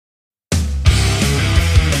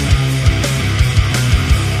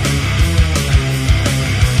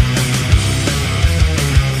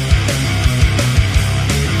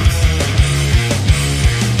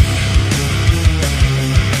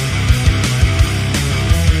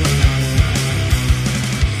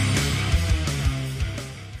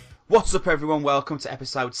What's up, everyone? Welcome to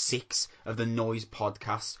episode 6 of the Noise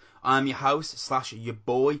Podcast. I'm your host / your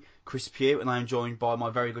boy, Chris Pugh, and I'm joined by my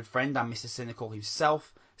very good friend and Mr. Cynical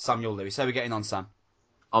himself, Samuel Lewis. How are we getting on, Sam?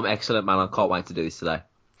 I'm excellent, man. I can't wait to do this today.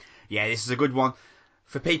 Yeah, this is a good one.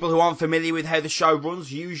 For people who aren't familiar with how the show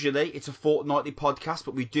runs, usually it's a fortnightly podcast,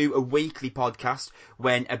 but we do a weekly podcast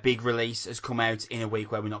when a big release has come out in a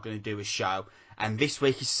week where we're not going to do a show. And this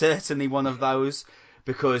week is certainly one of those,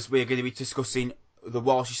 because we're going to be discussing the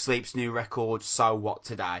While She Sleeps new record, So What,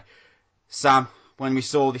 today. Sam, when we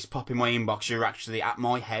saw this pop in my inbox, you were actually at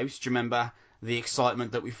my house. Do you remember the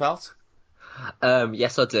excitement that we felt?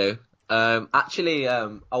 Yes, I do. Actually,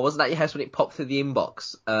 I wasn't at your house when it popped through the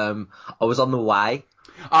inbox. I was on the way.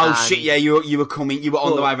 Oh shit! Yeah, you were coming. You were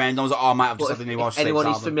on the way around. I was like, "Oh mate, I've just had the new While She Sleeps anyone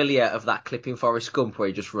album." who's familiar of that clip in Forrest Gump where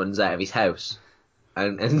he just runs out of his house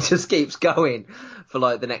and just keeps going for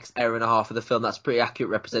like the next hour and a half of the film, that's a pretty accurate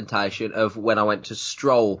representation of when I went to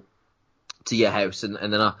stroll to your house, and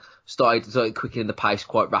then I started quickening the pace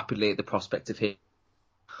quite rapidly at the prospect of him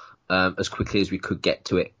as quickly as we could get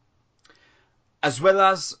to it. As well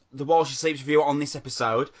as the While She Sleeps review on this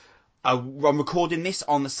episode, I'm recording this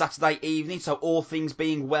on the Saturday evening, so all things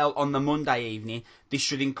being well, on the Monday evening, this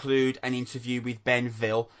should include an interview with Ben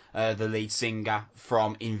Ville, the lead singer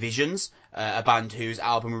from Invisions, a band whose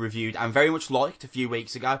album we reviewed and very much liked a few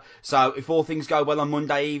weeks ago. So if all things go well on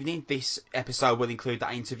Monday evening, this episode will include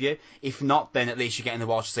that interview. If not, then at least you're getting the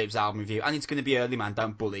While She Sleeps album review. And it's going to be early, man.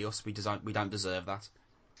 Don't bully us. We don't deserve that.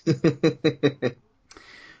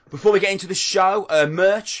 Before we get into the show,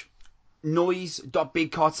 merch.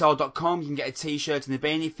 Noise.bigcartel.com. You can get a t-shirt and a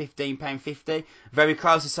beanie, £15.50. Very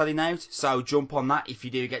close to selling out, so jump on that if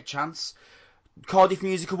you do get a chance. Cardiff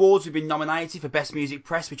Music Awards, we've been nominated for Best Music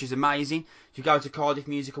Press, which is amazing. If you go to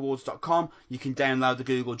cardiffmusicawards.com, you can download the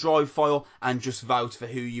Google Drive file and just vote for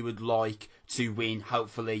who you would like to win.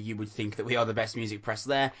 Hopefully you would think that we are the best music press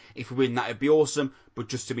there. If we win, that would be awesome, but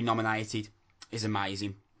just to be nominated is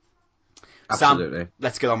amazing. Absolutely. Sam,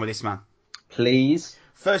 let's get on with this, man. Please.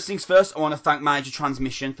 First things first, I want to thank Major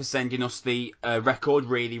Transmission for sending us the record.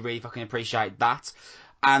 Really, really fucking appreciate that.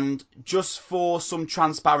 And just for some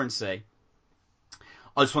transparency,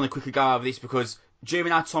 I just want to quickly go over this, because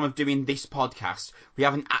during our time of doing this podcast, we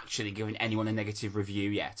haven't actually given anyone a negative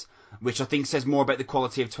review yet, which I think says more about the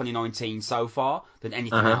quality of 2019 so far than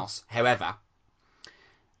anything else. However,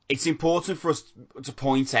 it's important for us to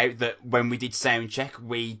point out that when we did Soundcheck,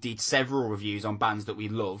 we did several reviews on bands that we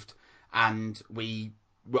loved, and we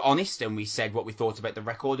were honest and we said what we thought about the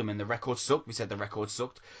record, and when the record sucked, we said the record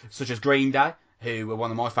sucked. Such as Green Day, who were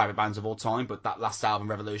one of my favourite bands of all time, but that last album,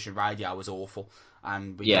 Revolution Radio, was awful.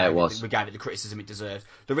 And we gave it the criticism it deserved.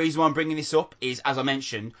 The reason why I'm bringing this up is, as I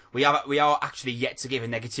mentioned, we are actually yet to give a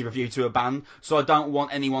negative review to a band, so I don't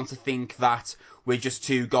want anyone to think that we're just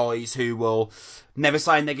two guys who will never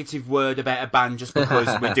say a negative word about a band just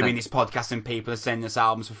because we're doing this podcast and people are sending us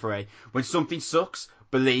albums for free. When something sucks,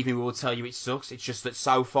 believe me, we will tell you it sucks. It's just that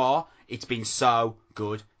so far, it's been so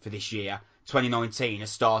good for this year. 2019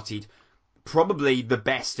 has started probably the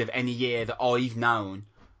best of any year that I've known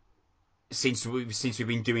since we've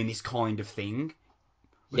been doing this kind of thing.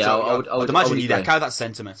 Yeah, I would imagine you'd echo that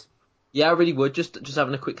sentiment. Yeah, I really would. Just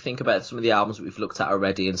having a quick think about some of the albums that we've looked at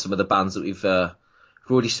already and some of the bands that we've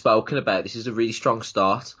already spoken about. This is a really strong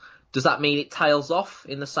start. Does that mean it tails off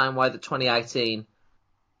in the same way that 2018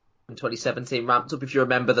 and 2017 ramped up? If you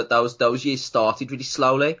remember that those years started really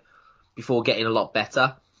slowly before getting a lot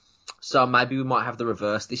better. So maybe we might have the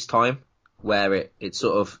reverse this time, where it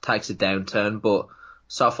sort of takes a downturn, but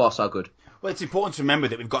so far so good. Well, it's important to remember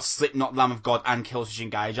that we've got Slipknot, Lamb of God, and Killswitch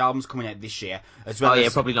Engage albums coming out this year, as well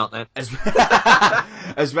as probably not then.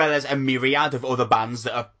 As well as a myriad of other bands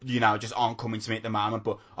that are, just aren't coming to me at the moment.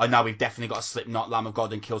 But I know we've definitely got a Slipknot, Lamb of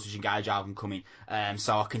God, and Killswitch Engage album coming.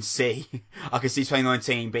 So I can see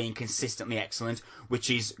 2019 being consistently excellent, which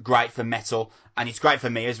is great for metal, and it's great for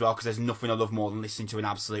me as well, because there's nothing I love more than listening to an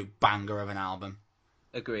absolute banger of an album.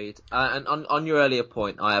 Agreed. And on your earlier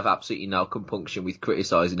point, I have absolutely no compunction with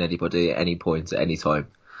criticising anybody at any point, at any time.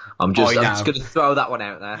 I'm just going to throw that one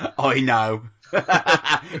out there. I know.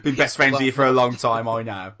 Been best friends with you for a long time, I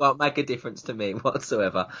know. Won't make a difference to me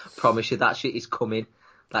whatsoever. Promise you, that shit is coming.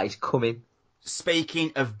 That is coming.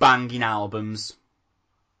 Speaking of banging albums,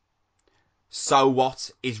 So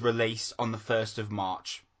What is released on the 1st of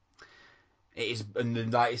March. It is the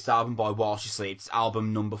latest album by While She Sleeps,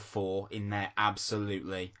 album number 4 in their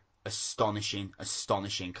absolutely astonishing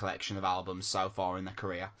collection of albums so far in their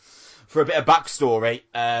career. For a bit of backstory,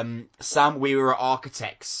 Sam, we were at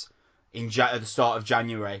Architects at the start of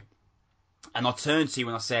January, and I turned to you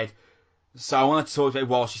and I said, so I want to talk about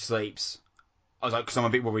While She Sleeps. I was like, because I'm a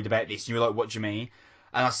bit worried about this. And you were like, what do you mean?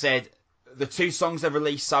 And I said, the 2 songs they've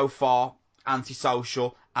released so far,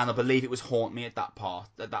 Antisocial, and I believe it was Haunt Me at that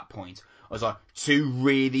point. I was like, 2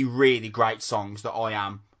 really, really great songs that I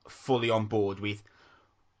am fully on board with.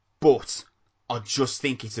 But I just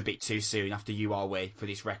think it's a bit too soon after You Are We for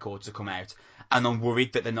this record to come out. And I'm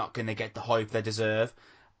worried that they're not going to get the hype they deserve.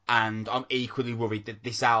 And I'm equally worried that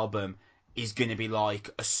this album is going to be like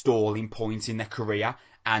a stalling point in their career.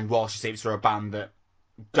 And While She Sleeps are a band that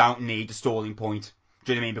don't need a stalling point.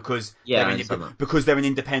 Do you know what I mean? Because they're an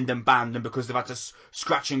independent band and because they've had to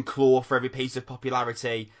scratch and claw for every piece of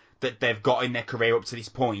popularity that they've got in their career up to this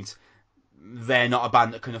point, they're not a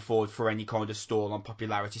band that can afford for any kind of stall on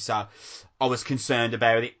popularity. So I was concerned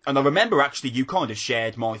about it. And I remember actually you kind of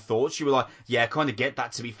shared my thoughts. You were like, yeah, I kind of get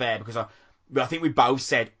that, to be fair, because I think we both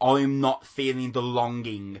said I'm not feeling the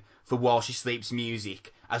longing for While She Sleeps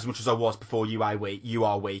music as much as I was before You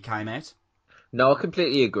Are We came out. No, I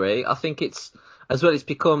completely agree. I think it's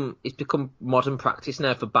become modern practice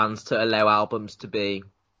now for bands to allow albums to be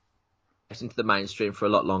into the mainstream for a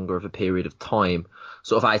lot longer of a period of time.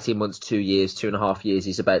 Sort of 18 months, 2 years, 2.5 years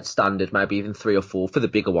is about standard, maybe even 3 or 4 for the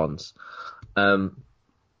bigger ones.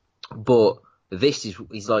 But this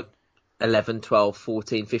is like 11, 12,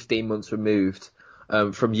 14, 15 months removed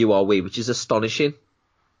from You Are We, which is astonishing.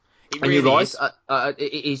 It really is.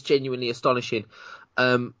 It is genuinely astonishing.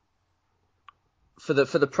 For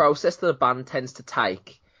the process that a band tends to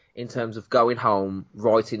take in terms of going home,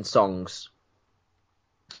 writing songs,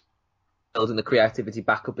 building the creativity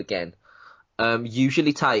back up again,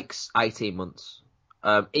 usually takes 18 months.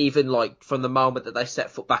 Even like from the moment that they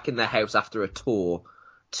set foot back in their house after a tour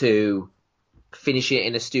to finish it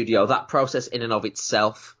in a studio, that process in and of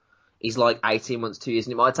itself is like 18 months, 2 years,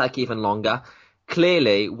 and it might take even longer.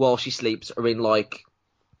 Clearly, While She Sleeps are in like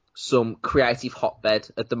some creative hotbed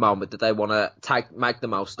at the moment that they want to make the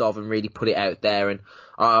most of and really put it out there. And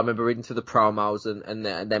I remember reading through the promos and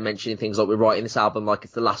they're mentioning things like, we're writing this album like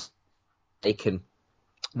it's the last take, and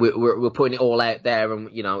we're putting it all out there, and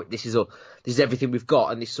you know, this is everything we've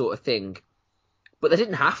got and this sort of thing. But they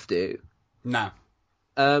didn't have to. No.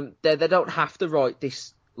 They don't have to write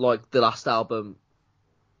this like the last album.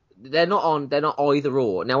 They're not either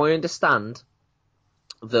or. Now I understand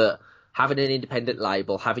that having an independent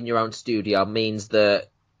label, having your own studio means that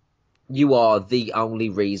you are the only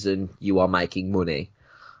reason you are making money.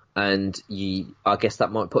 And I guess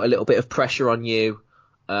that might put a little bit of pressure on you,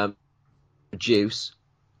 produce.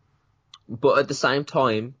 But at the same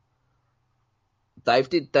time,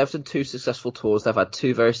 they've done 2 successful tours. They've had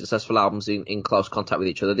 2 very successful albums in close contact with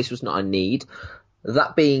each other. This was not a need.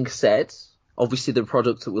 That being said, obviously the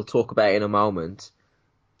product that we'll talk about in a moment,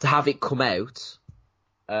 to have it come out,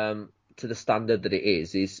 to the standard that it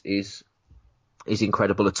is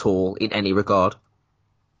incredible at all in any regard.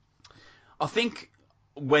 I think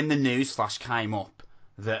when the news flash came up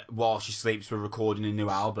that While She Sleeps were recording a new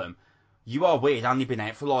album, You Are We had only been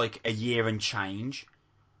out for like a year and change.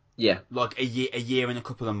 Yeah. Like a year and a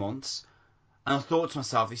couple of months. And I thought to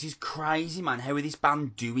myself, this is crazy, man. How are this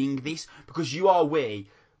band doing this? Because You Are We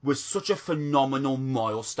was such a phenomenal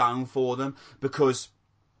milestone for them, because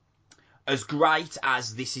as great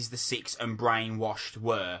as This Is the Six and Brainwashed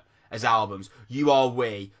were as albums, You Are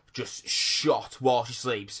We just shot While She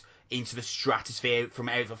Sleeps into the stratosphere from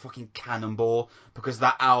out of a fucking cannonball, because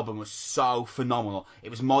that album was so phenomenal.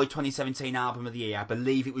 It was my 2017 album of the year. I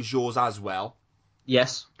believe it was yours as well.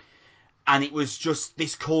 Yes. And it was just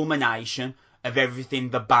this culmination of everything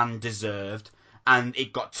the band deserved. And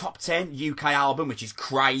it got top 10 UK album, which is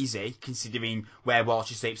crazy considering where While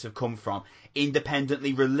She Sleeps have come from.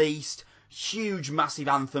 Independently released, huge, massive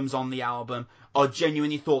anthems on the album. I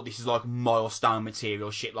genuinely thought this is like milestone material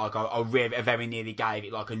shit. Like I very nearly gave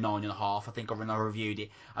it like a 9.5. I think when I reviewed it,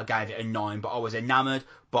 I gave it a 9. But I was enamoured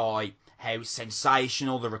by how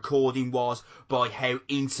sensational the recording was, by how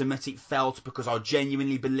intimate it felt, because I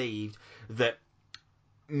genuinely believed that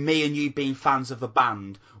me and you being fans of the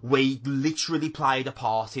band, we literally played a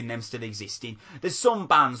part in them still existing. There's some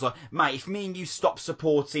bands like, mate, if me and you stop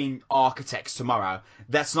supporting Architects tomorrow,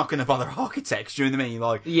 that's not going to bother Architects, do you know what I mean?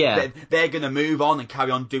 Like, yeah, they're going to move on and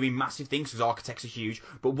carry on doing massive things because Architects are huge.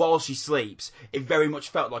 But While She Sleeps, it very much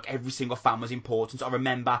felt like every single fan was important. I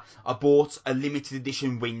remember I bought a limited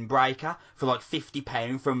edition windbreaker for like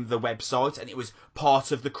 £50 from the website, and it was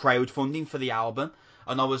part of the crowdfunding for the album.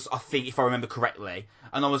 And I think, if I remember correctly,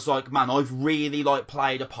 and I was like, man, I've really like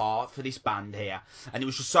played a part for this band here. And it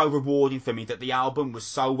was just so rewarding for me that the album was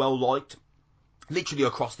so well liked, literally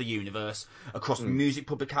across the universe, across music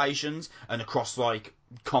publications, and across like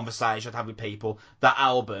conversation I'd have with people. That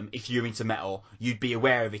album, if you're into metal, you'd be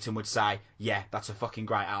aware of it and would say, yeah, that's a fucking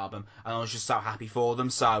great album. And I was just so happy for them.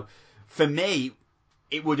 So, for me,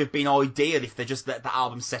 it would have been ideal if they just let the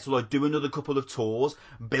album settle or do another couple of tours,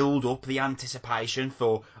 build up the anticipation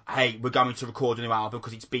for, hey, we're going to record a new album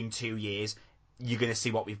because it's been 2 years. You're going to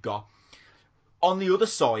see what we've got. On the other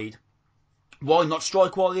side, why not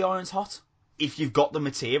strike while the iron's hot? If you've got the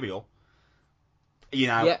material, you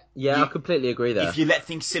know. Yeah, I completely agree there. If you let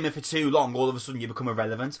things simmer for too long, all of a sudden you become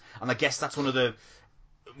irrelevant. And I guess that's one of the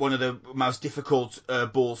most difficult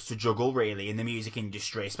balls to juggle, really, in the music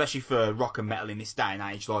industry, especially for rock and metal in this day and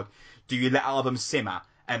age. Like, do you let albums simmer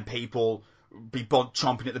and people be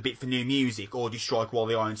chomping at the bit for new music, or do you strike while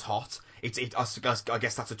the iron's hot? I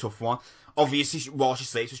guess that's a tough one. Obviously, While She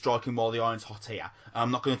Sleeps was striking while the iron's hot here.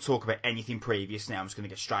 I'm not going to talk about anything previous now. I'm just going to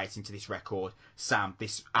get straight into this record. Sam,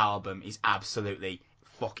 this album is absolutely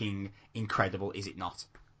fucking incredible, is it not?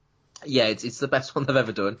 Yeah, it's the best one they've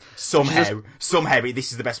ever done. Somehow,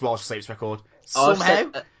 this is the best While She Sleeps record.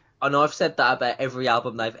 Somehow. I know I've said that about every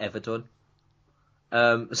album they've ever done.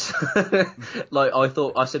 Like,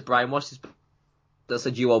 I said Brainwash is... I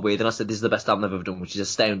said You Are Weird, and I said this is the best album they've ever done, which is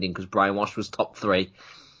astounding, because Brainwash was top 3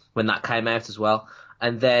 when that came out as well.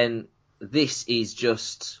 And then this is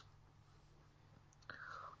just...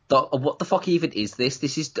 what the fuck even is this?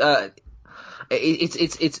 This is...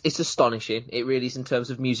 It's astonishing. It really is, in terms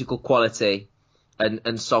of musical quality and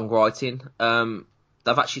songwriting.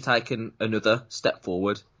 They've actually taken another step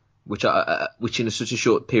forward, which in such a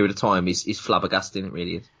short period of time is flabbergasting. It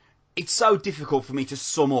really is. It's so difficult for me to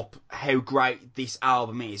sum up how great this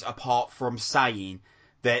album is, apart from saying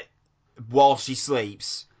that While She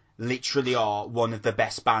Sleeps literally are one of the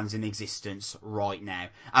best bands in existence right now.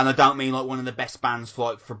 And I don't mean like one of the best bands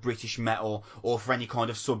for British metal or for any kind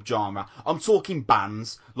of subgenre. I'm talking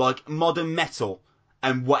bands like modern metal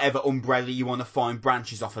and whatever umbrella you want to find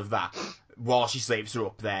branches off of that. While She Sleeps are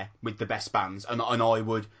up there with the best bands, and I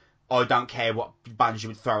don't care what bands you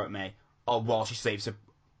would throw at me. While She Sleeps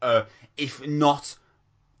are, if not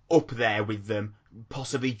up there with them,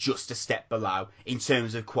 possibly just a step below in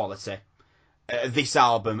terms of quality. This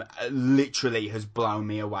album literally has blown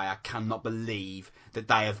me away. I cannot believe that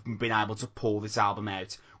they have been able to pull this album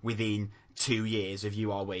out within 2 years of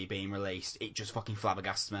You Are We being released. It just fucking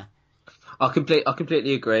flabbergasts me. I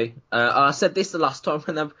completely agree. I said this the last time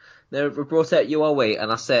when they brought out You Are We,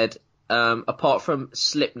 and I said, apart from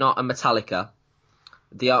Slipknot and Metallica,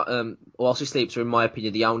 While She Sleeps are, in my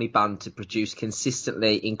opinion, the only band to produce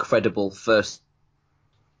consistently incredible first.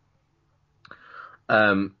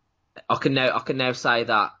 I can now say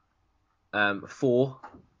that 4.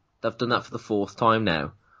 They've done that for the 4th time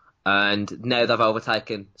now, and now they've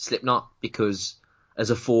overtaken Slipknot, because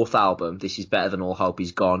as a 4th album, this is better than All Hope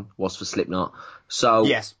Is Gone was for Slipknot. So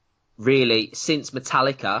yes, really, since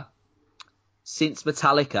Metallica, these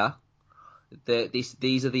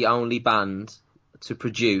are the only band to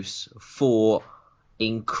produce 4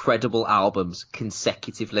 incredible albums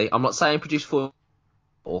consecutively. I'm not saying produce 4,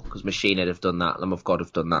 because Machine Head have done that, Lamb of God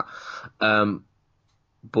have done that,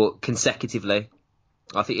 but consecutively,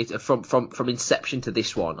 I think it's from inception to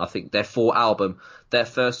this one. I think their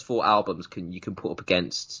first 4 albums you can put up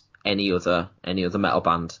against any other metal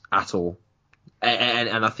band at all,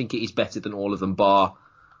 and I think it is better than all of them, bar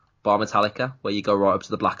Metallica, where you go right up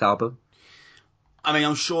to the Black Album. I mean,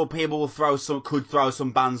 I'm sure people could throw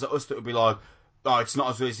some bands at us that would be like, oh, it's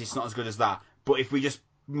not as good as this, not as good as that. But if we just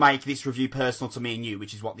make this review personal to me and you,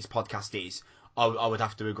 which is what this podcast is, I would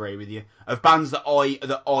have to agree with you. Of bands that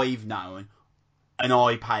I've known and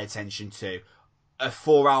I pay attention to, a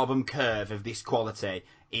 4-album curve of this quality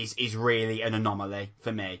is really an anomaly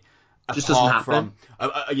for me. Just doesn't happen.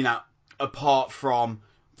 Apart from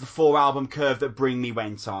the 4-album curve that Bring Me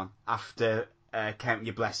went on after Count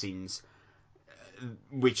Your Blessings,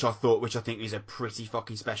 which I think is a pretty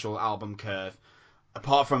fucking special album curve.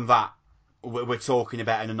 Apart from that, we're talking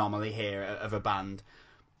about an anomaly here of a band.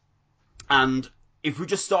 And if we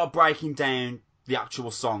just start breaking down the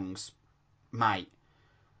actual songs, mate,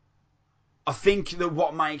 I think that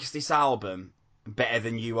what makes this album better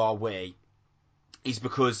than You Are We is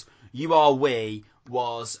because You Are We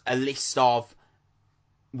was a list of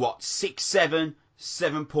 6, 7,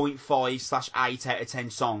 7.5/8 out of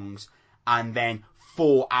 10 songs, and then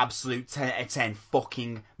 4 absolute 10 out of 10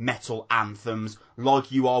 fucking metal anthems, like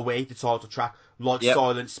You Are We, the title track, like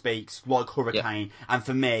Silence Speaks, like Hurricane, and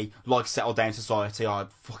for me, like Settle Down Society. I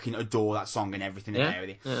fucking adore that song and everything about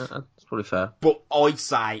it. Yeah, that's probably fair. But I'd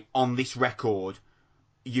say on this record,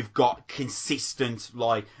 you've got consistent,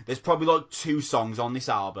 like, there's probably like 2 songs on this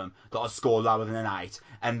album that I score lower than an 8,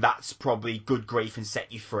 and that's probably Good Grief and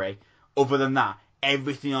Set You Free. Other than that,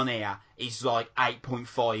 everything on here is like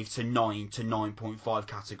 8.5 to 9 to 9.5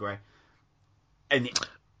 category. And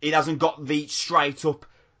it hasn't got the straight up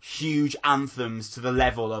huge anthems to the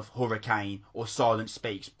level of Hurricane or Silence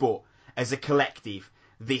Speaks, but as a collective,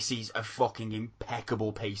 this is a fucking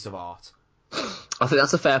impeccable piece of art. I think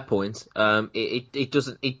that's a fair point. It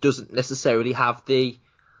doesn't necessarily have the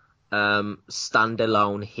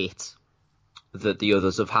standalone hit that the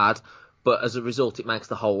others have had, but as a result, it makes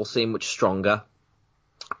the whole seem much stronger.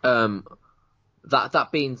 That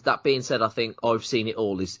being said, I think I've Seen It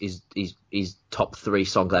All is top 3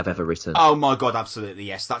 songs I've ever written. Oh my god, absolutely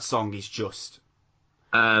yes. That song is just.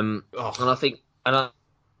 And I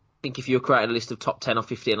think if you were creating a list of top 10 or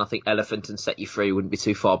 15, I think Elephant and Set You Free wouldn't be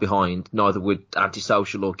too far behind. Neither would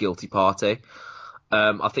Antisocial or Guilty Party.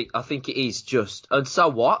 I think it is just, and so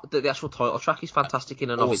what? The actual title track is fantastic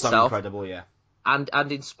in and of itself. Incredible, yeah. And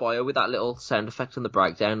Inspire with that little sound effect on the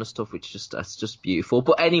breakdown and stuff, which that's just beautiful.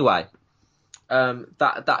 But anyway,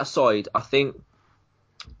 that aside, I think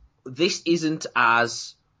this isn't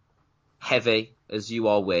as heavy as You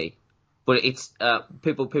Are We, but it's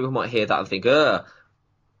people might hear that and think,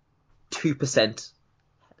 2%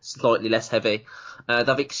 slightly less heavy.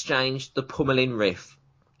 They've exchanged the pummeling riff.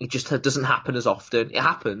 It just doesn't happen as often. It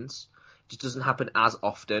happens, it just doesn't happen as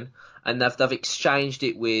often. And they've exchanged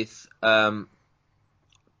it with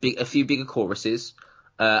a few bigger choruses,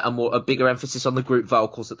 a bigger emphasis on the group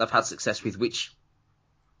vocals that they've had success with, which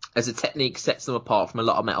as a technique sets them apart from a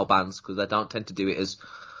lot of metal bands because they don't tend to do it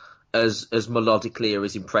as melodically or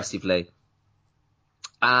as impressively.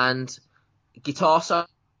 And guitar solo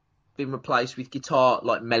been replaced with guitar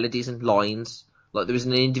like melodies and lines. Like there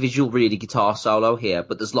isn't an individual really guitar solo here,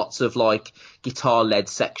 but there's lots of like guitar led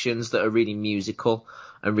sections that are really musical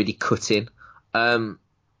and really cutting.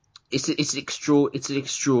 It's an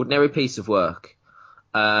extraordinary piece of work,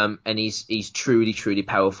 and he's truly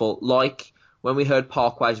powerful. Like when we heard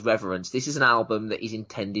Parkway's Reverence, this is an album that is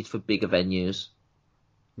intended for bigger venues.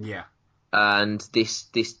 Yeah, and this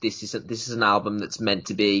is an album that's meant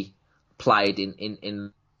to be played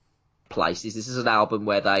in places. This is an album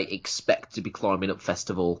where they expect to be climbing up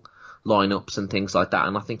festival lineups and things like that,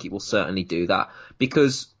 and I think it will certainly do that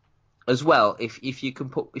because. As well, if you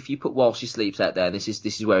put While She Sleeps out there, this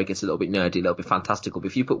is where it gets a little bit nerdy, a little bit fantastical. But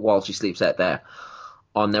if you put While She Sleeps out there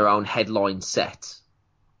on their own headline set,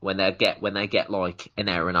 when they get like an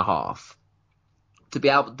hour and a half, to be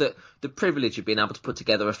able the privilege of being able to put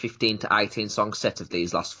together a 15 to 18 song set of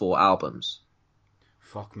these last 4 albums.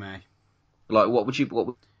 Fuck me. Like what would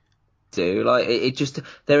you do? Like it just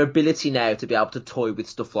their ability now to be able to toy with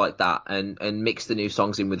stuff like that and mix the new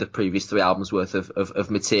songs in with the previous 3 albums worth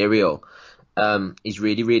of material is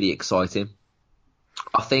really exciting.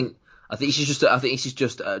 I think this is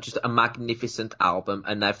just a magnificent album,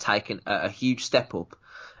 and they've taken a huge step up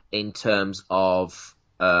in terms of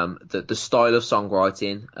the style of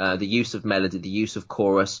songwriting, the use of melody, the use of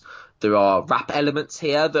chorus. There are rap elements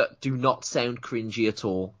here that do not sound cringy at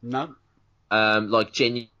all. No. Like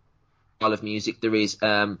genuine of music. There is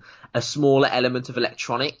a smaller element of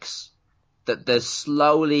electronics that they've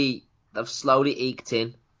slowly eked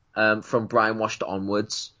in from Brainwashed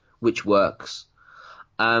onwards, which works.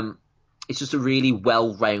 It's just a really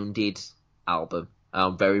well-rounded album.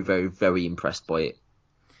 I'm very impressed by it.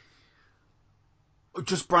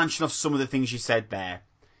 Just branching off some of the things you said there,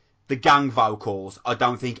 the gang vocals, I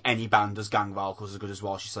don't think any band does gang vocals as good as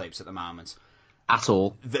While She Sleeps at the moment. At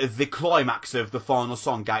all. The climax of the final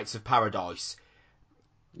song, Gates of Paradise,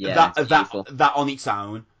 yeah, that on its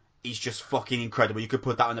own is just fucking incredible. You could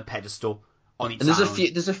put that on a pedestal on its own. And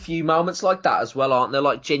there's a few moments like that as well, aren't there?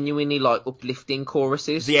 Like genuinely like uplifting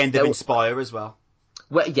choruses. The end of Inspire as well.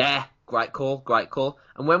 Well, yeah, great call.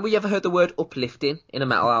 And when we ever heard the word uplifting in a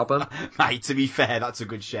metal album? Mate, to be fair, that's a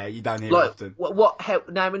good share. You don't hear like, it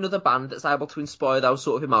often. Name another band that's able to inspire those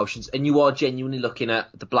sort of emotions, and you are genuinely looking at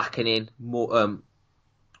the Blackening, more,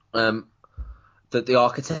 the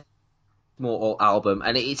Architect's Mortal album,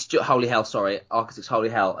 and it's just Architect's Holy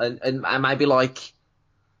Hell, and maybe like,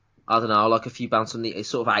 I don't know, like a few bands from the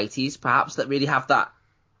sort of 80s, perhaps, that really have that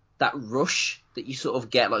rush that you sort of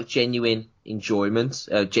get, like genuine enjoyment,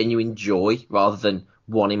 genuine joy, rather than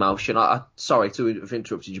one emotion. Sorry to have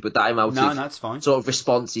interrupted you, but that emotive that's fine. Sort of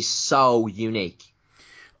response is so unique.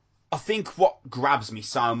 I think what grabs me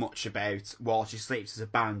so much about While She Sleeps as a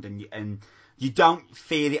band, and you don't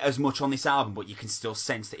feel it as much on this album, but you can still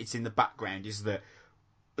sense that it's in the background, is that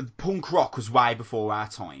punk rock was way before our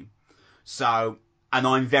time. So, and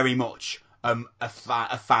I'm very much a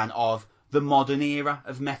fan of the modern era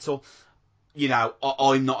of metal. You know,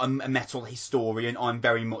 I'm not a metal historian.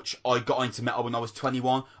 I got into metal when I was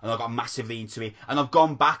 21, and I got massively into it. And I've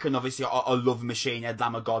gone back, and obviously I love Machine Head,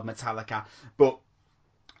 Lamb of God, Metallica, but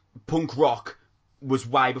punk rock was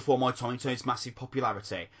way before my time in terms of massive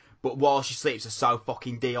popularity. But While She Sleeps are so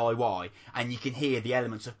fucking DIY, and you can hear the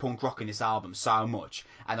elements of punk rock in this album so much,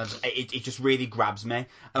 and it just really grabs me.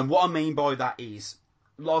 And what I mean by that is,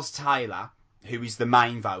 Loz Taylor, who is the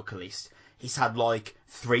main vocalist, he's had like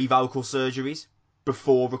 3 vocal surgeries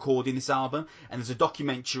before recording this album, and there's a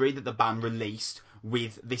documentary that the band released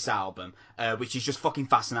with this album, which is just fucking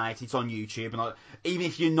fascinating. It's on YouTube, and even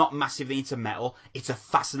if you're not massively into metal, it's a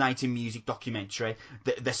fascinating music documentary.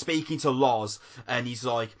 They're speaking to Loz, and he's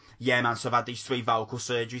like, yeah man, so I've had these 3 vocal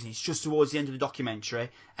surgeries, and it's just towards the end of the documentary,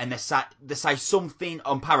 and they say something,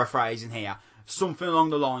 I'm paraphrasing here, something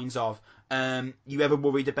along the lines of, you ever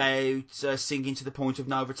worried about singing to the point of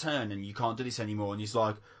no return and you can't do this anymore? And he's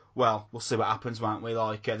like, well, we'll see what happens, won't we?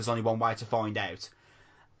 Like, there's only one way to find out.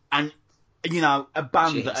 And, you know, a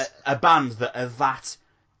band that are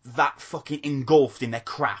that fucking engulfed in their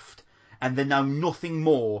craft, and they know nothing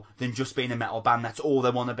more than just being a metal band. That's all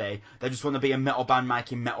they want to be. They just want to be a metal band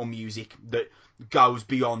making metal music that goes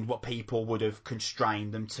beyond what people would have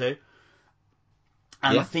constrained them to.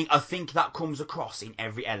 And yeah. I think that comes across in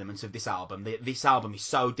every element of this album. This album is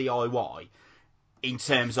so DIY in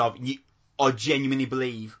terms of, I genuinely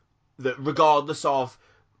believe that regardless of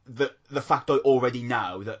the fact I already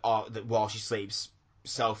know that While She Sleeps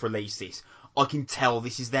self-released this, I can tell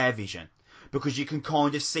this is their vision, because you can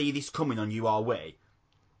kind of see this coming on You Are We,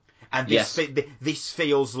 and this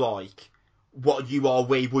feels like what You Are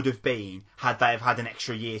We would have been had they have had an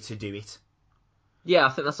extra year to do it. Yeah, I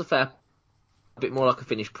think that's a bit more like a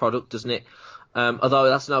finished product, doesn't it? Although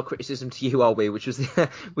that's no criticism to You Are We, which was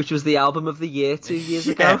the album of the year 2 years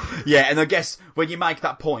ago. Yeah, and I guess when you make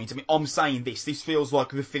that point, I mean, I'm saying this feels like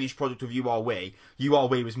the finished product of You Are We. You Are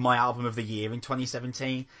We was my album of the year in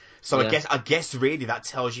 2017. So yeah. I guess really that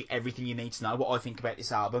tells you everything you need to know what I think about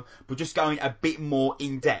this album. But just going a bit more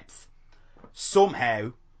in depth,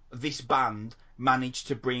 somehow this band managed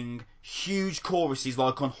to bring huge choruses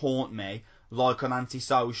like on Haunt Me, like on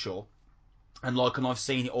Antisocial, and like on I've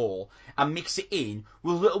Seen It All, and mix it in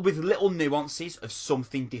with little nuances of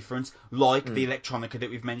something different, like the electronica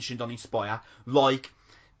that we've mentioned on Inspire, like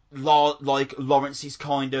Lawrence's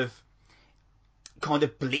kind of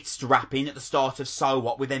blitzed rapping at the start of So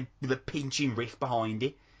What, with a pinching riff behind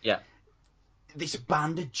it. Yeah. This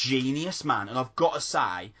band are genius, man, and I've got to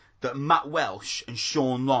say that Matt Welsh and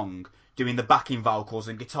Sean Long doing the backing vocals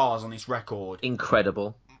and guitars on this record,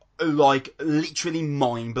 incredible. Like, literally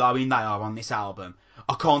mind-blowing they are on this album.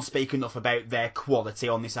 I can't speak enough about their quality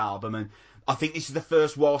on this album, and I think this is the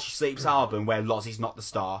first While She Sleeps album where Loz is not the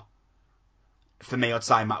star. For me, I'd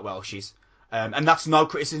say Matt Welsh is. And that's no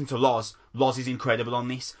criticism to Loz. Loz is incredible on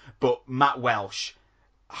this, but Matt Welsh,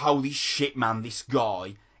 holy shit, man, this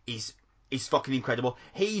guy is fucking incredible.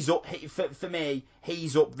 For me,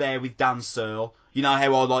 he's up there with Dan Searle. You know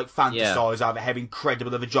how I like fantasise over how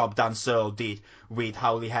incredible of a job Dan Searle did with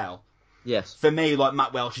Holy Hell? Yes. For me, like,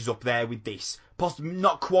 Matt Welsh is up there with this. Possibly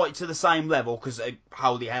not quite to the same level, because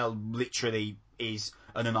Holy Hell literally is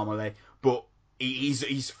an anomaly, but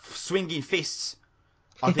he's swinging fists.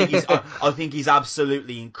 I think he's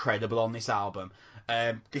absolutely incredible on this album.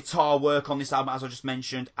 Guitar work on this album, as I just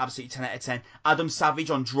mentioned, absolutely 10 out of 10. Adam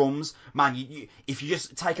Savage on drums, man. If you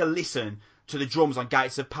just take a listen to the drums on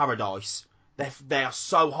Gates of Paradise, they are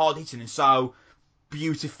so hard hitting and so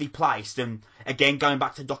beautifully placed. And again, going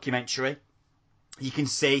back to the documentary, you can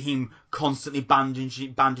see him constantly bandaging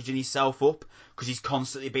himself up because he's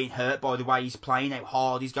constantly being hurt by the way he's playing, how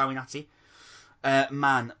hard he's going at it.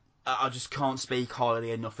 Man, I just can't speak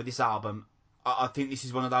highly enough of this album. I think this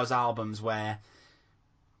is one of those albums where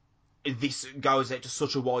this goes out to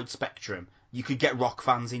such a wide spectrum. You could get rock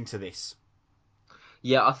fans into this.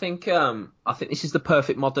 Yeah, I think this is the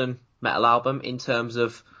perfect modern metal album in terms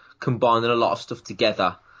of combining a lot of stuff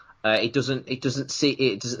together. It doesn't sit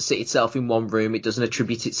itself in one room. It doesn't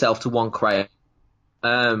attribute itself to one crowd.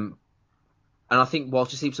 And I think While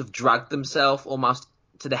She Sleeps have dragged themselves almost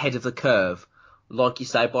to the head of the curve, like you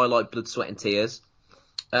say, by like Blood, Sweat and Tears.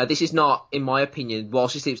 This is not, in my opinion, While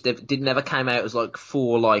She Sleeps never came out as like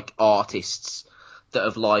 4 like artists that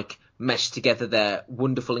have like meshed together their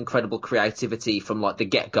wonderful, incredible creativity from like the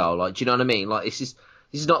get go. Like, do you know what I mean? Like, this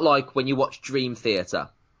is not like when you watch Dream Theater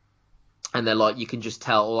and they're like, you can just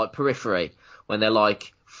tell, or like Periphery, when they're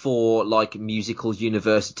like 4 like musical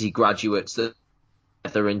university graduates that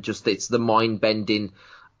together and just, it's the mind bending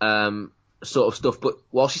sort of stuff. But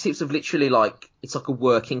While She Sleeps have literally it's like a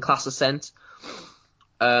working class ascent.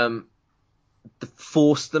 They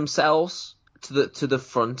forced themselves to the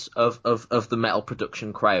front of the metal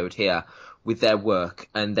production crowd here with their work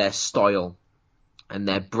and their style and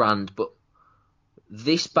their brand. But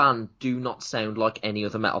this band do not sound like any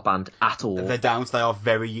other metal band at all. They don't. They are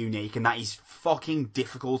very unique, and that is fucking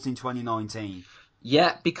difficult in 2019.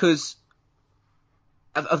 Yeah, because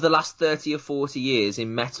of the last 30 or 40 years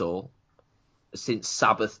in metal, since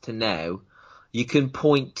Sabbath to now, you can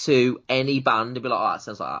point to any band and be like, oh, that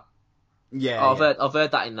sounds like that. Yeah, I've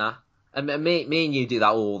heard that in that. And me and you do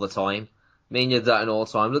that all the time. Me and you do that all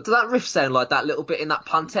the time. Does that riff sound like that little bit in that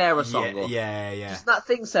Pantera song? Yeah. Doesn't that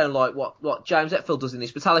thing sound like what James Hetfield does in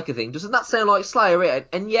this Metallica thing? Doesn't that sound like Slayer?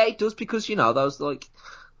 And yeah, it does, because those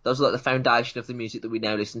are the foundation of the music that we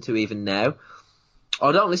now listen to even now.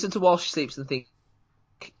 I don't listen to While She Sleeps and think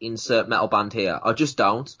insert metal band here. I just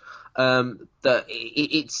don't.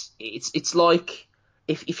 It's like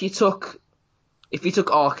if you took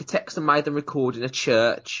Architects and made them record in a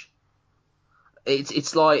church. It's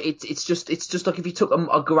just like if you took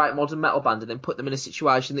a great modern metal band and then put them in a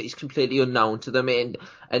situation that is completely unknown to them,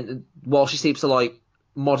 and While She Sleeps are like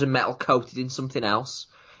modern metal coated in something else.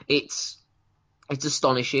 It's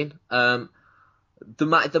astonishing. There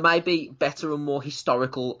may be better and more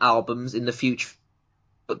historical albums in the future,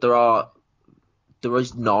 but there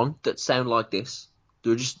is none that sound like this.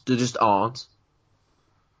 There just aren't.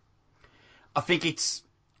 I think it's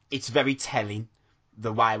very telling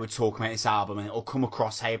the way we're talking about this album, and it'll come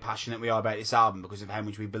across how passionate we are about this album because of how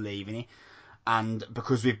much we believe in it, and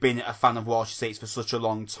because we've been a fan of While She Sleeps for such a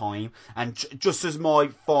long time. And just as my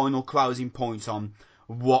final closing point on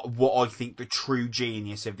what I think the true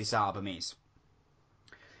genius of this album is,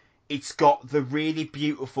 it's got the really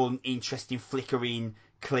beautiful and interesting flickering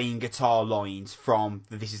clean guitar lines from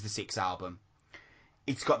the This Is the Sixth album.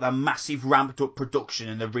 It's got the massive ramped up production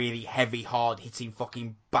and the really heavy, hard hitting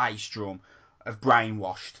fucking bass drum of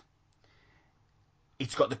Brainwashed.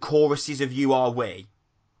 It's got the choruses of You Are We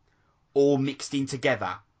all mixed in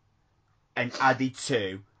together and added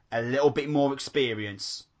to a little bit more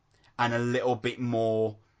experience and a little bit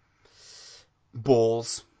more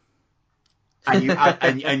balls. And you add,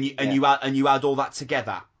 and you add all that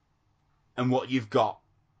together, and what you've got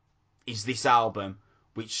is this album,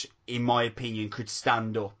 which, in my opinion, could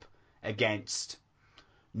stand up against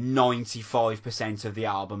 95% of the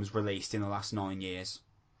albums released in the last 9 years.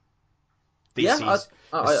 I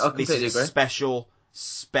completely agree.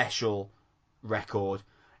 Special record.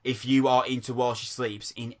 If you are into While She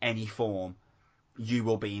Sleeps in any form, you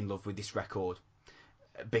will be in love with this record,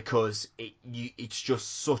 because it's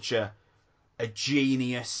just such a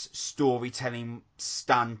genius storytelling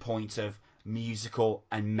standpoint of musical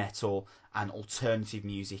and metal and alternative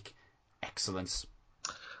music excellence.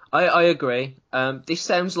 I agree. This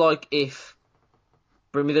sounds like if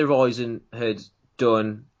Bring Me the Horizon had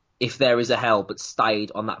done If There Is a Hell, but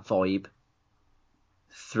stayed on that vibe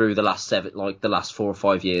through the last 4 or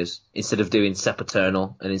 5 years, instead of doing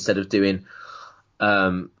Sempiternal and instead of doing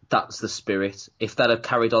That's the Spirit. If that had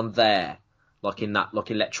carried on there, in that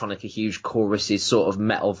electronic, huge choruses sort of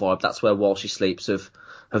metal vibe, that's where While She Sleeps have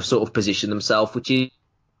sort of positioned themselves, which is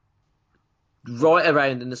right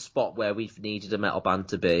around in the spot where we've needed a metal band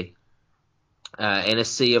to be, in a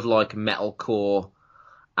sea of metalcore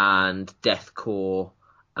and deathcore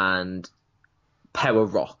and power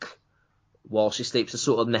rock. While She Sleeps are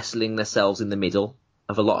sort of nestling themselves in the middle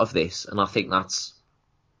of a lot of this, and I think that's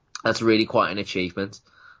really quite an achievement.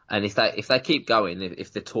 And if they keep going,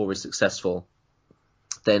 if the tour is successful,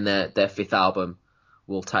 then their fifth album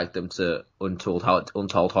will take them to untold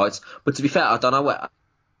heights. But to be fair, I don't know where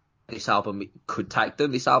this album could take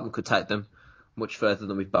them. This album could take them much further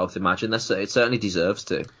than we've both imagined. It certainly deserves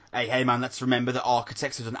to. Hey man, let's remember that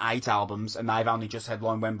Architects have done 8 albums and they've only just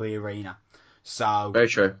headlined Wembley Arena. So very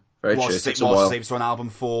true. While She Sleeps on album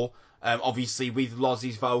 4. Obviously, with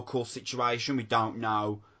Lozzy's vocal situation, we don't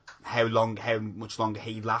know how much longer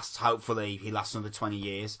he lasts. Hopefully, he lasts another 20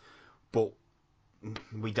 years, but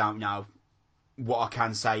we don't know. What I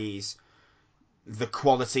can say is the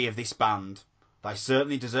quality of this band. They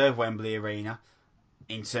certainly deserve Wembley Arena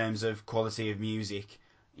in terms of quality of music.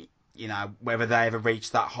 Whether they ever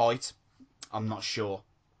reach that height, I'm not sure.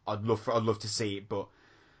 I'd love to see it, but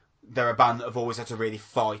they're a band that have always had to really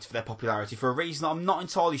fight for their popularity for a reason I'm not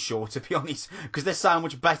entirely sure, to be honest, because they're so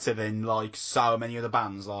much better than so many other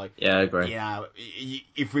bands. Yeah, I agree.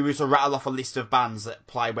 If we were to rattle off a list of bands that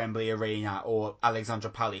play Wembley Arena or Alexandra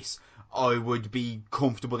Palace, I would be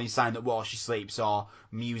comfortable in saying that While She Sleeps are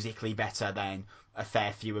musically better than a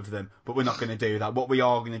fair few of them, but we're not going to do that. What we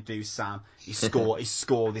are going to do, Sam, is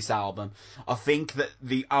score this album. I think that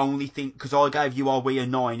the only thing, because I gave You Are We a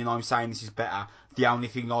 9 and I'm saying this is better, the only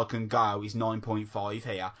thing I can go is 9.5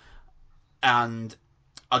 here. And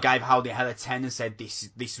I gave How the Hell a 10 and said this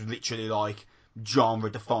is literally like genre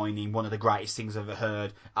defining, one of the greatest things I've ever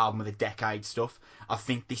heard, album of the decade stuff. I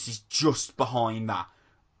think this is just behind that.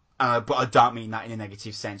 But I don't mean that in a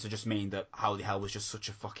negative sense. I just mean that How the Hell was just such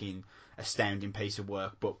a fucking astounding piece of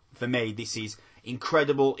work. But for me, this is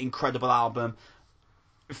incredible album.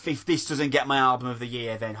 If this doesn't get my album of the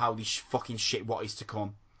year, then holy fucking shit, what is to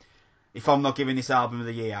come? If I'm not giving this album of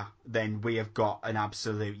the year, then we have got an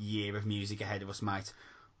absolute year of music ahead of us, mate.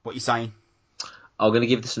 What you saying? I'm going to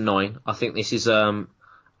give this a 9. I think this is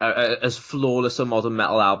as flawless a modern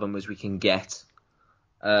metal album as we can get.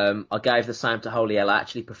 I gave the same to Holy Hell. I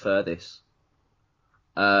actually prefer this.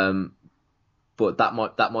 But that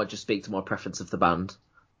might just speak to my preference of the band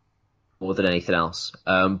more than anything else.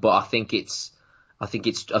 But I think it's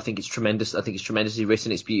tremendous. I think it's tremendously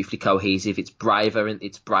written. It's beautifully cohesive. It's brave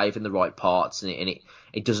in the right parts, and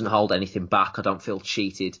it doesn't hold anything back. I don't feel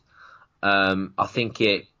cheated. I think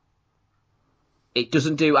it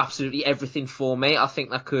doesn't do absolutely everything for me. I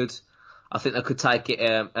think that could take it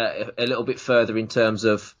a little bit further in terms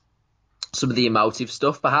of some of the emotive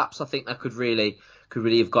stuff. Perhaps I think that could really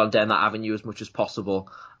have gone down that avenue as much as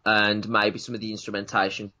possible, and maybe some of the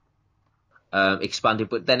instrumentation expanded.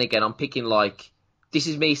 But then again, I'm picking this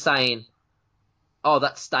is me saying, oh,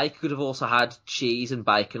 that steak could have also had cheese and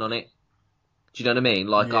bacon on it. Do you know what I mean?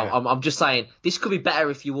 Yeah. I'm just saying this could be better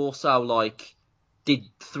if you also did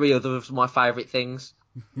 3 other of my favourite things.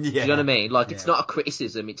 Yeah. Do you know what I mean? It's not a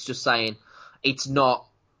criticism. It's just saying it's not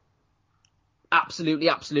absolutely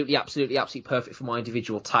perfect for my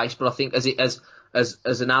individual taste. But I think as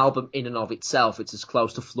an album in and of itself, it's as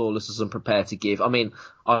close to flawless as I'm prepared to give. I mean,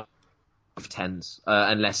 I give 10s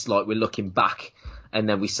unless we're looking back and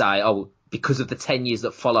then we say, oh, because of the 10 years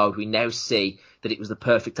that followed, we now see that it was the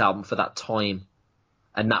perfect album for that time,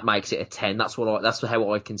 and that makes it a 10. That's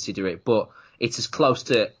how I consider it. But it's as close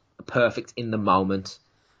to perfect in the moment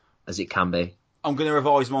as it can be. I'm going to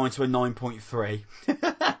revise mine to a 9.3.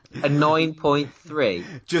 A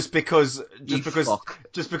 9.3? Just because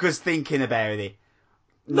thinking about it.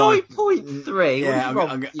 9.3? Yeah,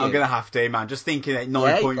 I'm going to have to, man. Just thinking at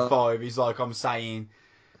 9.5 is like I'm saying...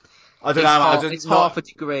 I don't know. It's half a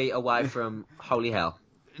degree away from Holy Hell.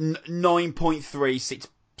 9.3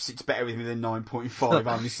 sits better with me than 9.5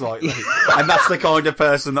 only slightly. And that's the kind of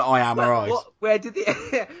person that I am, alright? Where did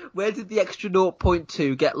the extra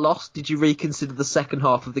 0.2 get lost? Did you reconsider the second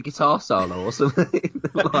half of the guitar solo or something?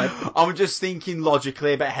 I'm just thinking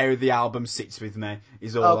logically about how the album sits with me,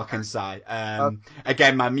 is all I can say.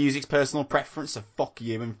 Again, man, music's personal preference, so fuck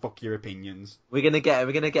you and fuck your opinions. We're gonna get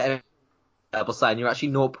a album saying you're actually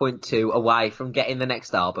 0.2 away from getting the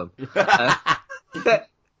next album.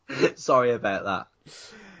 Sorry about that.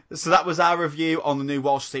 So that was our review on the new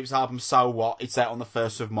Walsh Sleeps album, So What? It's out on the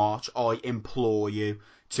 1st of March. I implore you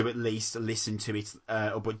to at least listen to it,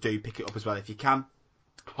 but do pick it up as well if you can.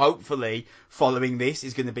 Hopefully, following this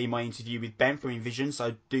is going to be my interview with Ben from Envision,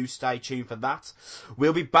 so do stay tuned for that.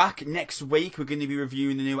 We'll be back next week. We're going to be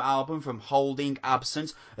reviewing the new album from Holding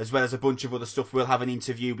Absent, as well as a bunch of other stuff. We'll have an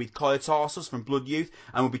interview with Kaya Tarsus from Blood Youth,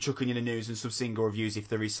 and we'll be chucking in the news and some single reviews if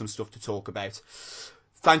there is some stuff to talk about.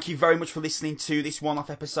 Thank you very much for listening to this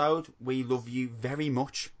one-off episode. We love you very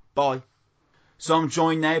much. Bye. So I'm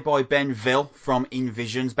joined now by Ben Vill from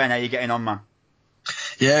Envisions. Ben, how you getting on, man?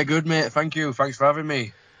 Yeah, good, mate. Thank you. Thanks for having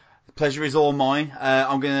me. The pleasure is all mine.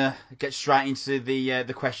 I'm going to get straight into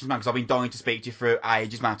the questions, man, because I've been dying to speak to you for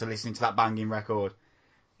ages, man, after listening to that banging record.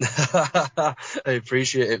 I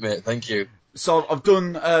appreciate it, mate. Thank you. So I've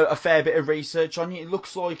done a fair bit of research on you. It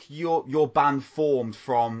looks like your band formed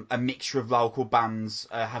from a mixture of local bands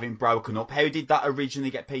having broken up. How did that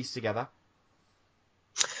originally get pieced together?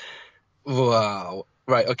 Wow.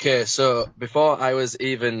 Right, okay, so before I was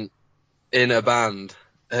even in a band,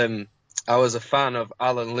 I was a fan of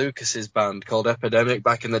Alan Lucas's band called Epidemic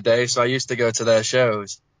back in the day, so I used to go to their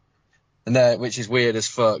shows, which is weird as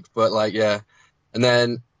fuck, but yeah. And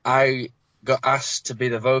then I got asked to be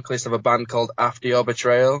the vocalist of a band called After Your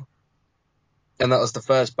Betrayal, and that was the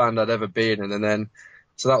first band I'd ever been in. And then,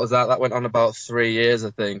 so that was that. That went on about 3 years, I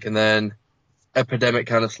think. And then Epidemic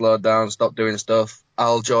kind of slowed down, stopped doing stuff.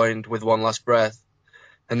 Al joined with One Last Breath.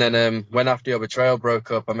 And then when After Your Betrayal broke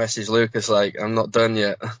up, I messaged Lucas I'm not done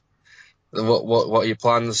yet. What are your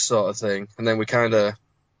plans, sort of thing. And then we had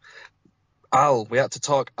to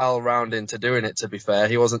talk Al round into doing it, to be fair.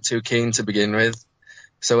 He wasn't too keen to begin with.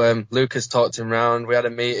 So Lucas talked him round. We had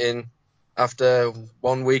a meeting. after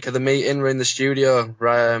 1 week of the meeting, we're in the studio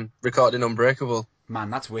recording Unbreakable. Man,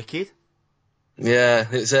 that's wicked. Yeah,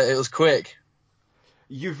 it was quick.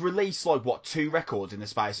 You've released, like, what, 2 records in the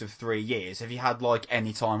space of 3 years? Have you had, like,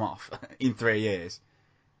 any time off in 3 years?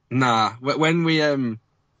 Nah, when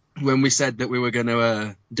we said that we were going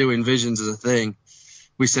to do Envisions as a thing,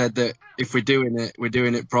 we said that if we're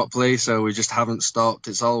doing it properly, so we just haven't stopped.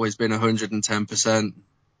 It's always been 110%.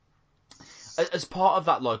 As part of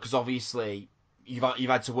that, like, because obviously you've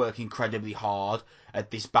had to work incredibly hard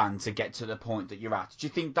at this band to get to the point that you're at. Do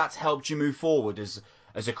you think that's helped you move forward as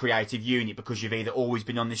a creative unit because you've either always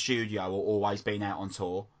been on the studio or always been out on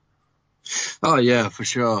tour? Oh yeah, for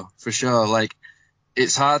sure. Like,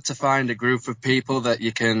 it's hard to find a group of people that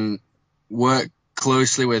you can work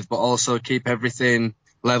closely with, but also keep everything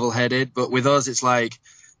level-headed. But with us, it's like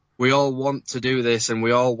we all want to do this and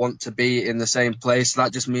we all want to be in the same place.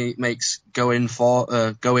 That just makes going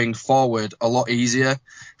forward a lot easier.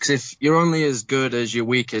 Because if you're only as good as your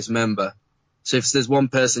weakest member, so if there's one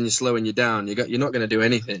person you're slowing you down, you're not going to do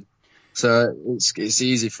anything. So it's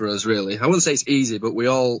easy for us, really. I wouldn't say it's easy, but we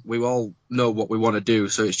all know what we want to do.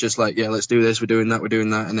 So it's just like, yeah, let's do this. We're doing that,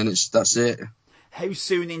 and then that's it. How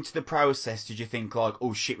soon into the process did you think, like,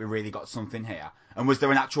 oh shit, we really got something here? And was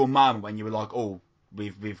there an actual moment when you were like, oh,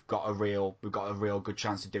 we've got a real good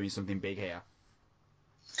chance of doing something big here?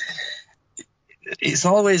 It's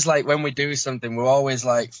always like when we do something, we're always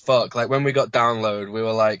like, fuck. Like when we got Download, we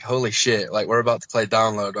were like, holy shit, like we're about to play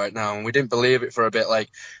Download right now. And we didn't believe it for a bit, like,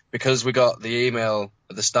 because we got the email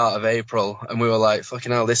at the start of April and we were like,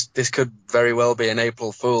 fucking hell, this could very well be an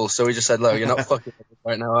April Fool. So we just said, look, you're not fucking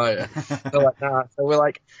right now, are you? They're like, nah. So we're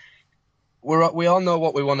like, we all know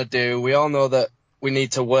what we want to do. We all know that we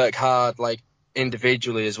need to work hard, like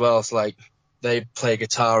individually as well. So like they play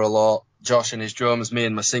guitar a lot. Josh and his drums, me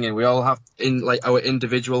and my singing, we all have our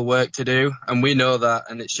individual work to do, and we know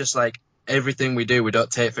that, and it's just like everything we do, we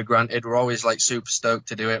don't take for granted. We're always like super stoked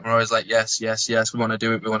to do it. We're always like, yes, we want to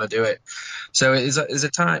do it. So it is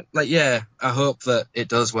a time, like, yeah, I hope that it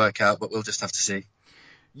does work out, but we'll just have to see.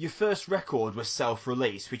 Your first record was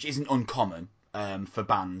self-released, which isn't uncommon for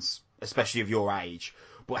bands, especially of your age.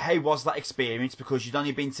 But how was that experience? Because you'd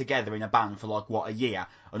only been together in a band for like, what, a year,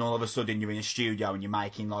 and all of a sudden you're in a studio and you're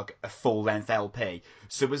making like a full-length LP.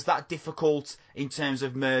 So was that difficult in terms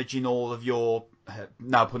of merging all of your,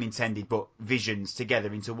 no pun intended, but visions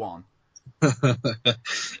together into one?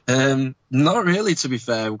 Not really, to be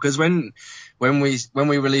fair, because when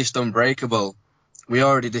we released Unbreakable, we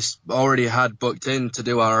already had booked in to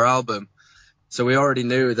do our album, so we already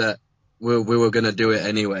knew that we were going to do it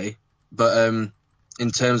anyway. But in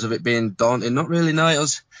terms of it being daunting, not really. No,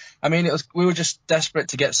 we were just desperate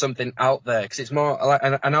to get something out there, because it's more like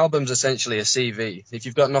an album's essentially a CV. If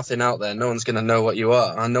you've got nothing out there, no one's going to know what you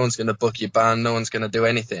are, and no one's going to book your band, no one's going to do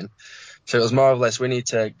anything. So it was more or less, we need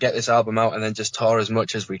to get this album out and then just tour as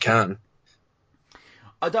much as we can.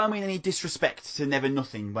 I don't mean any disrespect to Never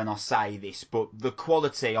Nothing when I say this, but the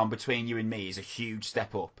quality on Between You and Me is a huge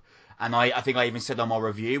step up. And I think I even said on my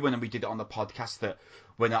review when we did it on the podcast that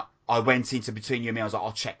when I went into Between You and Me, I was like,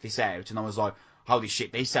 I'll check this out. And I was like, holy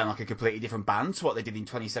shit, they sound like a completely different band to what they did in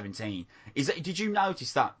 2017. Did you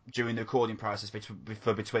notice that during the recording process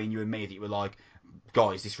for Between You and Me, that you were like,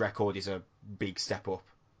 guys, this record is a big step up?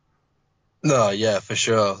 No, yeah, for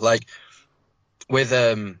sure. Like with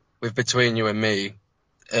Between You and Me,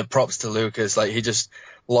 props to Lucas. Like, he just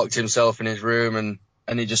locked himself in his room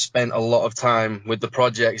and he just spent a lot of time with the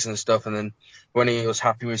projects and stuff. And then when he was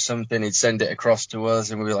happy with something, he'd send it across to us,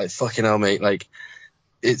 and we'd be like, fucking hell, mate. Like,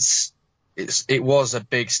 it was a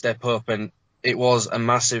big step up, and it was a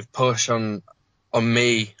massive push on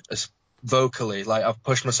me as vocally. Like, I've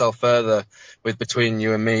pushed myself further with Between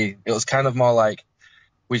You and Me. It was kind of more like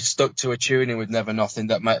we stuck to a tuning with Never Nothing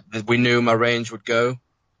that we knew my range would go.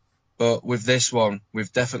 But with this one,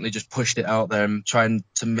 we've definitely just pushed it out there and trying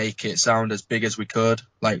to make it sound as big as we could,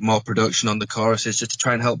 like more production on the choruses, just to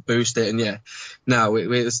try and help boost it. And yeah, now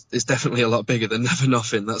it's definitely a lot bigger than Never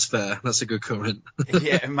Nothing. That's fair. That's a good comment.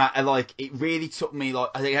 Yeah, Matt, like, it really took me, like,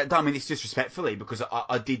 I don't mean this disrespectfully, because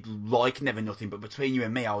I did like Never Nothing, but Between You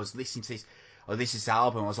and Me, I was listening to this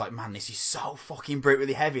album, I was like, man, this is so fucking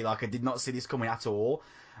brutally heavy. Like, I did not see this coming at all.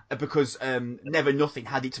 Because Never Nothing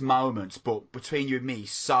had its moments, but Between You and Me,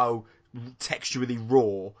 so texturally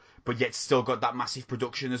raw, but yet still got that massive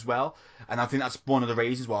production as well. And I think that's one of the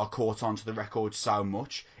reasons why I caught on to the record so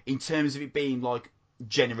much. In terms of it being, like,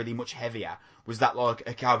 generally much heavier, was that like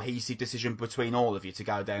a cohesive decision between all of you to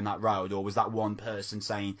go down that road, or was that one person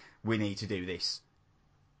saying, we need to do this?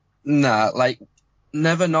 Nah, like,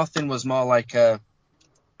 Never Nothing was more like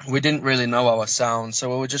we didn't really know our sound,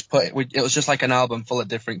 so it was just like an album full of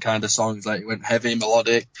different kind of songs. Like it went heavy,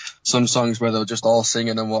 melodic, some songs where they were just all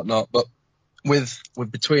singing and whatnot. But with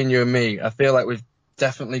Between You and Me, I feel like we've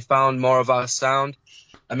definitely found more of our sound.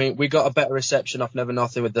 I mean, we got a better reception off Never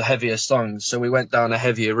Nothing with the heavier songs, so we went down a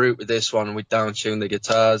heavier route with this one. We downtuned the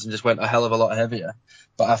guitars and just went a hell of a lot heavier.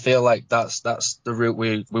 But I feel like that's the route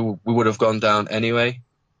we would have gone down anyway.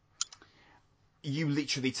 You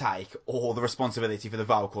literally take all the responsibility for the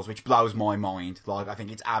vocals, which blows my mind. Like, I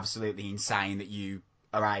think it's absolutely insane that you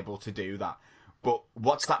are able to do that. But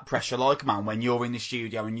what's that pressure like, man, when you're in the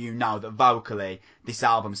studio and you know that vocally this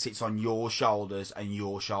album sits on your shoulders and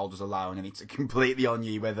your shoulders alone, and it's completely on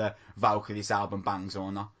you whether vocally this album bangs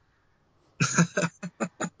or not?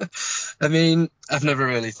 I mean, I've never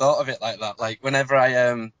really thought of it like that. Like, whenever I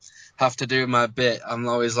have to do my bit, I'm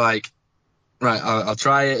always like, right, I'll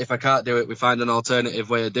try it. If I can't do it, we find an alternative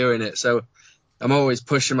way of doing it. So I'm always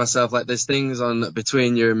pushing myself. Like, there's things on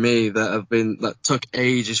Between You and Me that took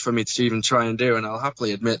ages for me to even try and do, and I'll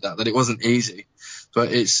happily admit that it wasn't easy.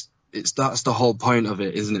 But that's the whole point of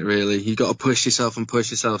it, isn't it? Really, you got to push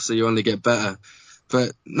yourself so you only get better.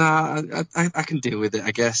 But nah, I can deal with it.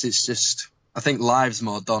 I guess it's just, I think live's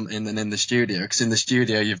more daunting than in the studio, because in the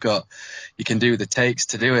studio you can do the takes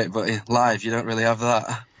to do it, but live you don't really have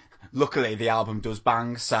that. Luckily, the album does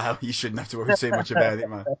bang, so you shouldn't have to worry too much about it,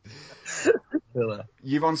 man.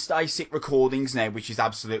 You're on Stay Sick Recordings now, which is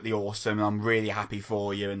absolutely awesome, and I'm really happy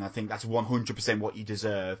for you, and I think that's 100% what you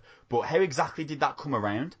deserve. But how exactly did that come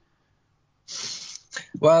around?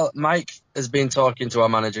 Well, Mike has been talking to our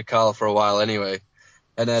manager, Carl, for a while anyway,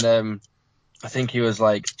 and then I think he was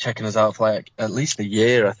like checking us out for like at least a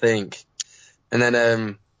year, I think. And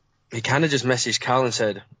then he kind of just messaged Carl and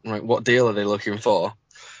said, like, what deal are they looking for?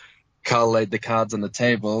 Carl laid the cards on the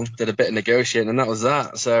table, did a bit of negotiating, and that was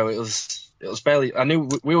that. So it was barely. I knew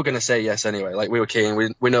we were going to say yes anyway. Like, we were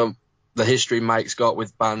keen. We know the history Mike's got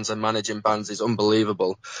with bands and managing bands is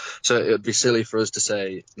unbelievable. So it would be silly for us to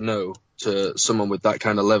say no to someone with that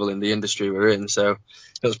kind of level in the industry we're in. So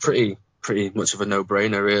it was pretty much of a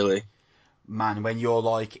no-brainer, really. Man, when you're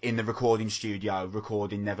like in the recording studio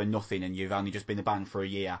recording Never Nothing and you've only just been a band for a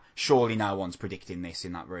year, surely no one's predicting this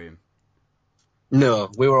in that room. No,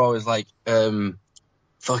 we were always like,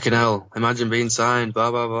 fucking hell, imagine being signed,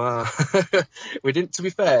 blah, blah, blah. To be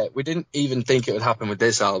fair, we didn't even think it would happen with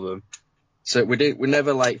this album. So we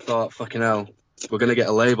never like thought, fucking hell, we're going to get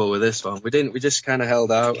a label with this one. We just kind of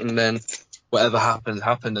held out, and then whatever happened,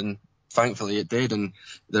 and thankfully it did, and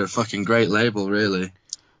they're a fucking great label, really.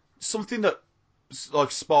 Something that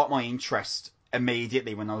like sparked my interest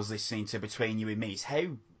immediately when I was listening to Between You and Me is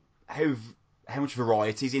how much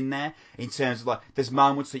variety is in there, in terms of like there's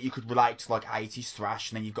moments that you could relate to like 80s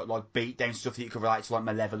thrash, and then you've got like beatdown stuff that you could relate to like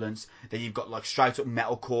Malevolence, then you've got like straight up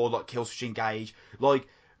metalcore like Killswitch Engage. Like,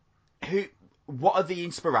 what are the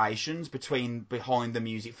inspirations behind the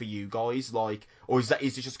music for you guys? Like, or is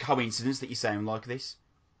it just coincidence that you sound like this?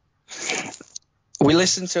 We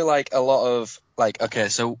listen to like a lot of like, okay,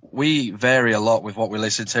 so we vary a lot with what we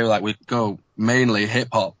listen to. Like, we go mainly hip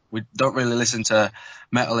hop. We don't really listen to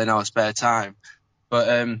metal in our spare time, but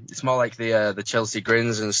it's more like the Chelsea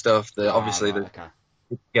Grins and stuff. Obviously okay.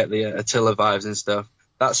 Get the Attila vibes and stuff.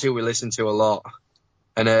 That's who we listen to a lot,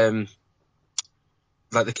 and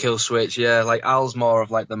like the Killswitch, yeah. Like, Al's more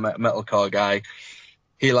of like the metalcore guy.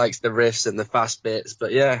 He likes the riffs and the fast bits,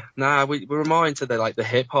 but yeah, we were more into the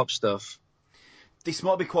hip hop stuff. This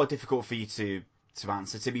might be quite difficult for you to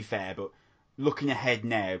answer, to be fair, but looking ahead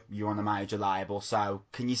now, you're on a major label, so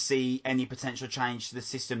can you see any potential change to the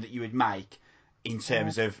system that you would make in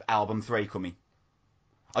terms of album 3 coming?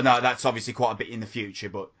 I know that's obviously quite a bit in the future,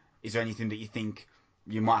 but is there anything that you think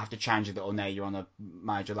you might have to change a little now you're on a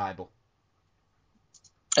major label?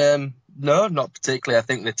 No, not particularly. I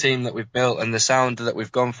think the team that we've built and the sound that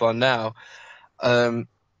we've gone for now, I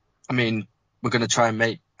mean, we're going to try and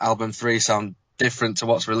make album 3 sound different to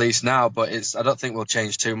what's released now, but I don't think we'll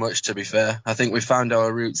change too much, to be fair. I think we found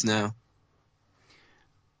our roots now.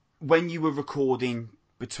 When you were recording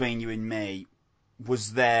Between You and Me,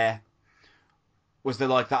 was there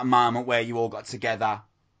like that moment where you all got together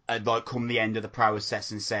and like come the end of the process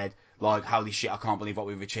and said like, holy shit, I can't believe what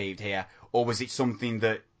we've achieved here? Or was it something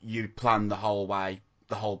that you planned the whole way,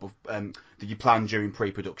 that you planned during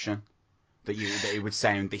pre-production, that it would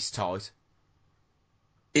sound this tight?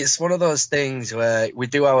 It's one of those things where we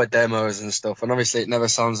do our demos and stuff, and obviously it never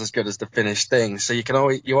sounds as good as the finished thing. So you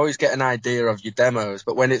always get an idea of your demos,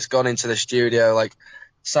 but when it's gone into the studio, like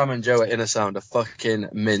Sam and Joe at Inner Sound are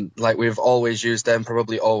fucking mint. Like, we've always used them,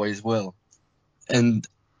 probably always will. And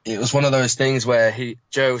it was one of those things where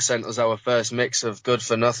Joe sent us our first mix of Good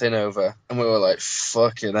for Nothing over, and we were like,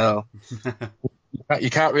 fucking hell. You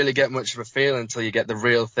can't really get much of a feel until you get the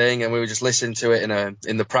real thing, and we were just listening to it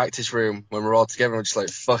in the practice room when we were all together, and we're just like,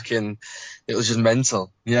 fucking, it was just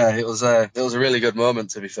mental. Yeah, it was a really good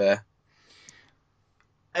moment, to be fair.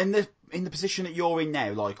 In the position that you're in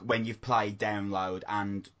now, like when you've played Download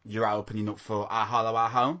and you're opening up for Our Hollow Our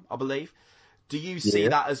Home, I believe, do you see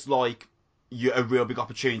that as like a real big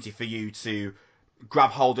opportunity for you to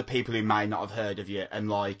grab hold of people who may not have heard of you, and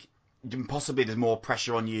like possibly there's more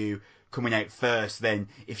pressure on you coming out first than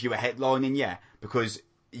if you were headlining, because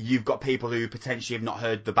you've got people who potentially have not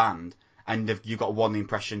heard the band and you've got one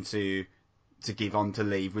impression to give on to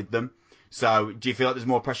leave with them. So do you feel like there's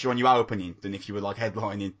more pressure on you opening than if you were like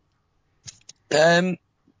headlining?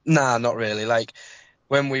 Nah, not really. Like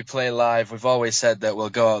when we play live, we've always said that we'll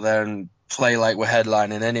go out there and play like we're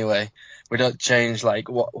headlining anyway. We don't change like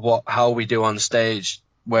how we do on stage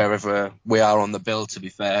wherever we are on the bill, to be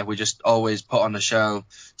fair. We just always put on a show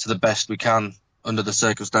to the best we can under the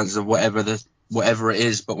circumstances of whatever it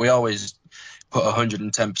is, but we always put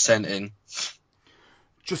 110% in.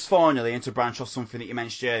 Just finally, and to branch off something that you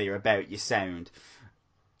mentioned earlier about your sound,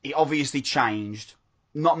 it obviously changed,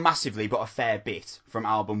 not massively, but a fair bit from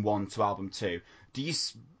album 1 to album 2. Do you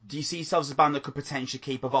see yourselves as a band that could potentially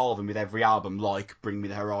keep evolving with every album, like Bring Me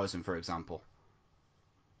the Horizon, for example?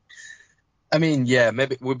 I mean, yeah,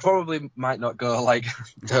 maybe we probably might not go like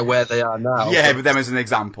to where they are now. Yeah, but them as an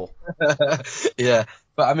example. Yeah,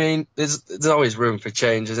 but I mean, there's always room for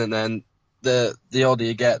change, isn't there? And the older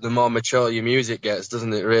you get, the more mature your music gets,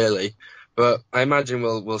 doesn't it? Really. But I imagine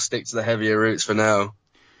we'll stick to the heavier roots for now.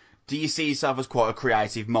 Do you see yourself as quite a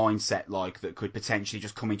creative mindset, like that could potentially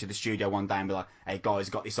just come into the studio one day and be like, "Hey guys,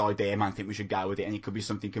 got this idea, man. Think we should go with it," and it could be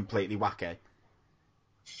something completely wacky?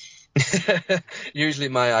 Usually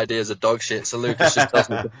my ideas are dog shit, so Lucas just tells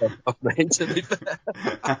me to fuck off, mate, to be fair.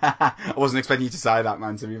 I wasn't expecting you to say that,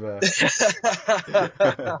 man, to be fair.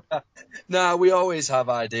 No, we always have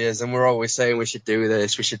ideas, and we're always saying we should do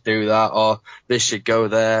this, we should do that, or this should go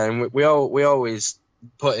there, and we always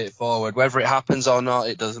put it forward. Whether it happens or not,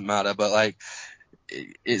 it doesn't matter, but like,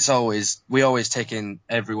 we always take in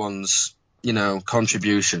everyone's,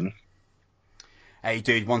 contribution. Hey,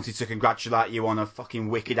 dude, wanted to congratulate you on a fucking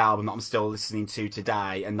wicked album that I'm still listening to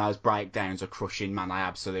today, and those breakdowns are crushing, man. I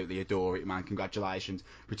absolutely adore it, man. Congratulations.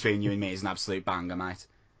 Between you and me, it's an absolute banger, mate.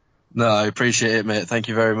 No, I appreciate it, mate. Thank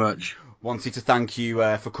you very much. Wanted to thank you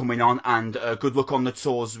for coming on, and good luck on the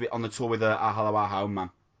tour with Our Hollow Our Home,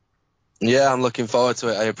 man. Yeah, I'm looking forward to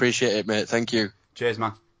it. I appreciate it, mate. Thank you. Cheers,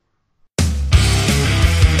 man.